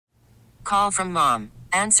call from mom.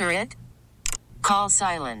 Answer it. Call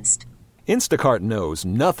silenced. Instacart knows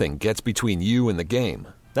nothing gets between you and the game.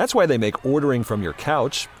 That's why they make ordering from your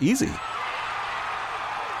couch easy.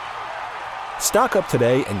 Stock up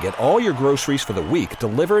today and get all your groceries for the week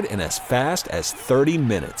delivered in as fast as 30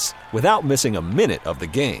 minutes without missing a minute of the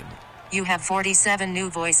game. You have 47 new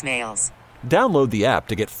voicemails. Download the app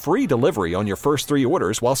to get free delivery on your first 3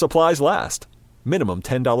 orders while supplies last. Minimum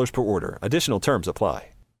 $10 per order. Additional terms apply.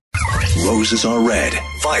 Roses are red,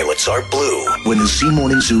 violets are blue. When the Z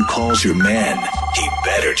Morning Zoo calls your man, he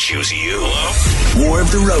better choose you. Hello? War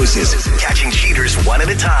of the Roses, catching cheaters one at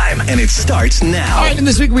a time, and it starts now. All right, and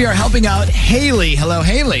this week we are helping out Haley. Hello,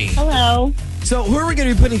 Haley. Hello. So who are we going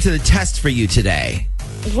to be putting to the test for you today?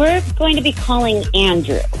 We're going to be calling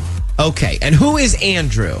Andrew. Okay, and who is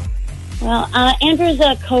Andrew? Well, Andrew's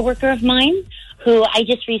a coworker of mine who I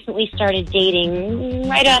just recently started dating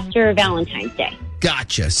right after Valentine's Day.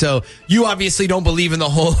 Gotcha. So you obviously don't believe in the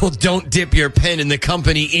whole don't dip your pen in the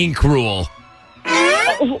company ink rule.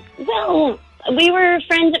 Well, we were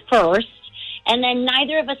friends at first, and then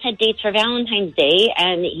neither of us had dates for Valentine's Day,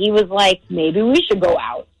 and he was like, maybe we should go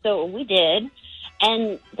out. So we did.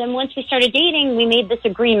 And then once we started dating, we made this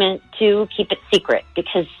agreement to keep it secret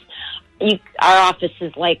because our office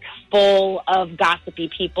is like full of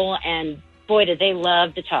gossipy people, and boy, do they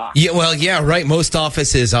love to talk. Yeah, well, yeah, right. Most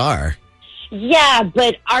offices are. Yeah,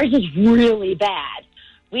 but ours is really bad.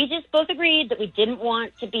 We just both agreed that we didn't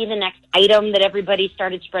want to be the next item that everybody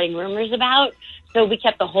started spreading rumors about, so we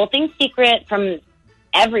kept the whole thing secret from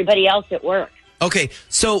everybody else at work. Okay,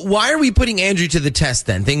 so why are we putting Andrew to the test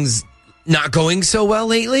then? Things not going so well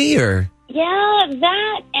lately, or? Yeah,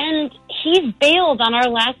 that, and he's bailed on our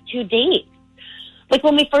last 2 dates. Like,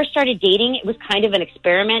 when we first started dating, it was kind of an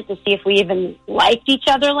experiment to see if we even liked each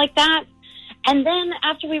other like that. And then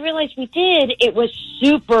after we realized we did, it was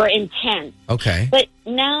super intense. Okay. But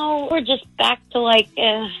now we're just back to like,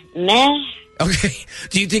 meh. Okay.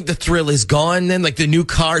 Do you think the thrill is gone then? Like the new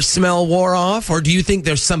car smell wore off? Or do you think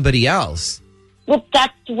there's somebody else? Well,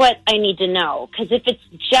 that's what I need to know. Because if it's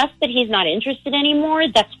just that he's not interested anymore,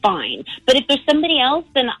 that's fine. But if there's somebody else,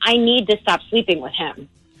 then I need to stop sleeping with him.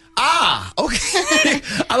 Ah, okay.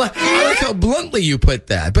 I like how bluntly you put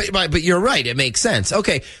that, but you're right. It makes sense.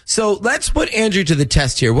 Okay, so let's put Andrew to the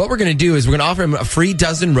test here. What we're going to do is we're going to offer him a free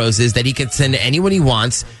dozen roses that he can send to anyone he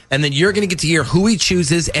wants, and then you're going to get to hear who he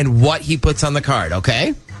chooses and what he puts on the card,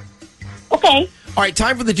 okay? Okay. All right,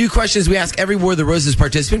 time for the 2 questions we ask every War of the Roses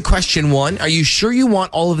participant. Question 1, are you sure you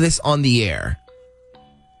want all of this on the air?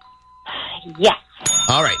 Yes.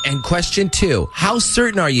 All right, and question 2, how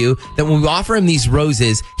certain are you that when we offer him these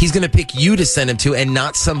roses, he's going to pick you to send them to and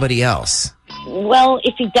not somebody else? Well,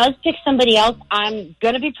 if he does pick somebody else, I'm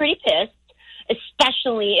going to be pretty pissed,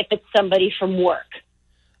 especially if it's somebody from work.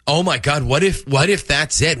 Oh my God, what if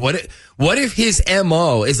that's it? What if his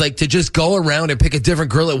MO is like to just go around and pick a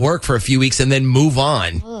different girl at work for a few weeks and then move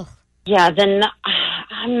on? Ugh. Yeah, then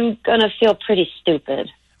I'm going to feel pretty stupid.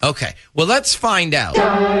 Okay, well, let's find out.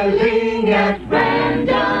 Darling at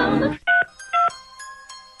random.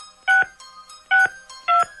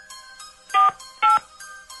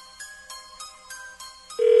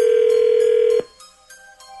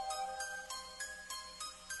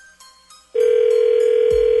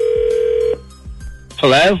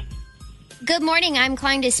 Hello? Good morning. I'm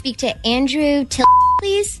calling to speak to Andrew Till,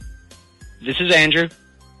 please. This is Andrew.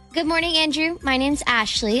 Good morning, Andrew. My name's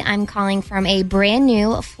Ashley. I'm calling from a brand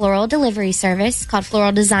new floral delivery service called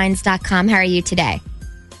floraldesigns.com. How are you today?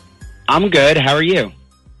 I'm good. How are you?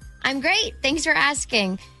 I'm great. Thanks for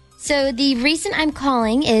asking. So the reason I'm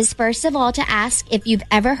calling is, first of all, to ask if you've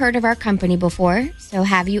ever heard of our company before. So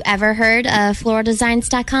have you ever heard of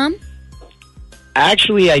floraldesigns.com?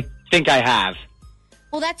 Actually, I think I have.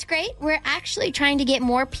 Well, that's great. We're actually trying to get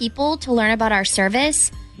more people to learn about our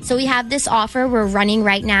service. So we have this offer we're running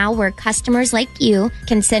right now where customers like you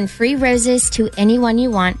can send free roses to anyone you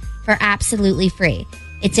want for absolutely free.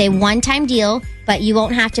 It's a one-time deal, but you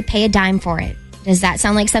won't have to pay a dime for it. Does that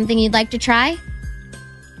sound like something you'd like to try?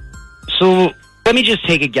 So let me just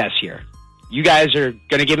take a guess here. You guys are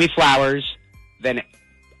going to give me flowers, then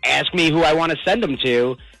ask me who I want to send them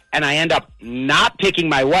to, and I end up not picking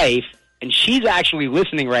my wife, and she's actually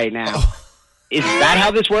listening right now. Oh. Is that how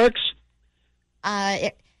this works?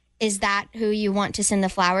 Is that who you want to send the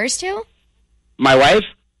flowers to? My wife?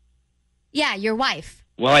 Yeah, your wife.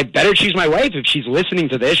 Well, I better choose my wife if she's listening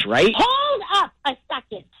to this, right? Hold up a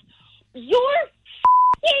second. You're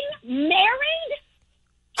f***ing married?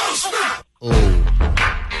 Oh.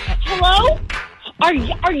 Hello?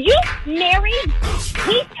 Are you married?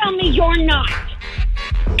 Please tell me you're not.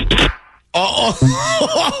 Oh.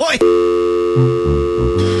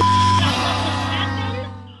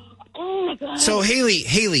 Oh my God. So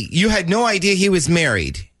Haley, you had no idea he was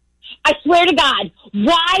married. I swear to God,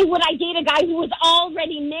 why would I date a guy who was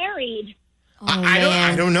already married?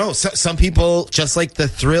 I don't know. Some people just like the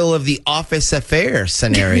thrill of the office affair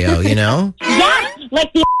scenario, you know? Yeah,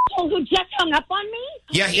 like the asshole who just hung up on me?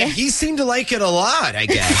 Yeah, he seemed to like it a lot, I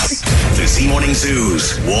guess. The Z Morning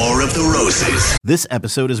Zoo's War of the Roses. This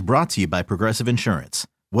episode is brought to you by Progressive Insurance.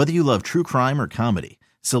 Whether you love true crime or comedy,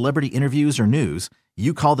 celebrity interviews or news,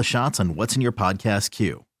 you call the shots on what's in your podcast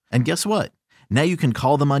queue. And guess what? Now you can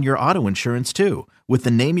call them on your auto insurance too with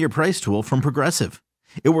the Name Your Price tool from Progressive.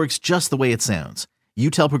 It works just the way it sounds. You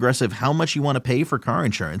tell Progressive how much you want to pay for car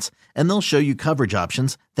insurance, and they'll show you coverage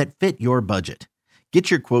options that fit your budget. Get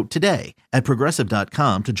your quote today at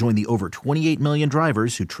Progressive.com to join the over 28 million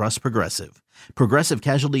drivers who trust Progressive. Progressive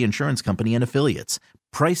Casualty Insurance Company and Affiliates.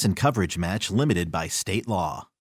 Price and coverage match limited by state law.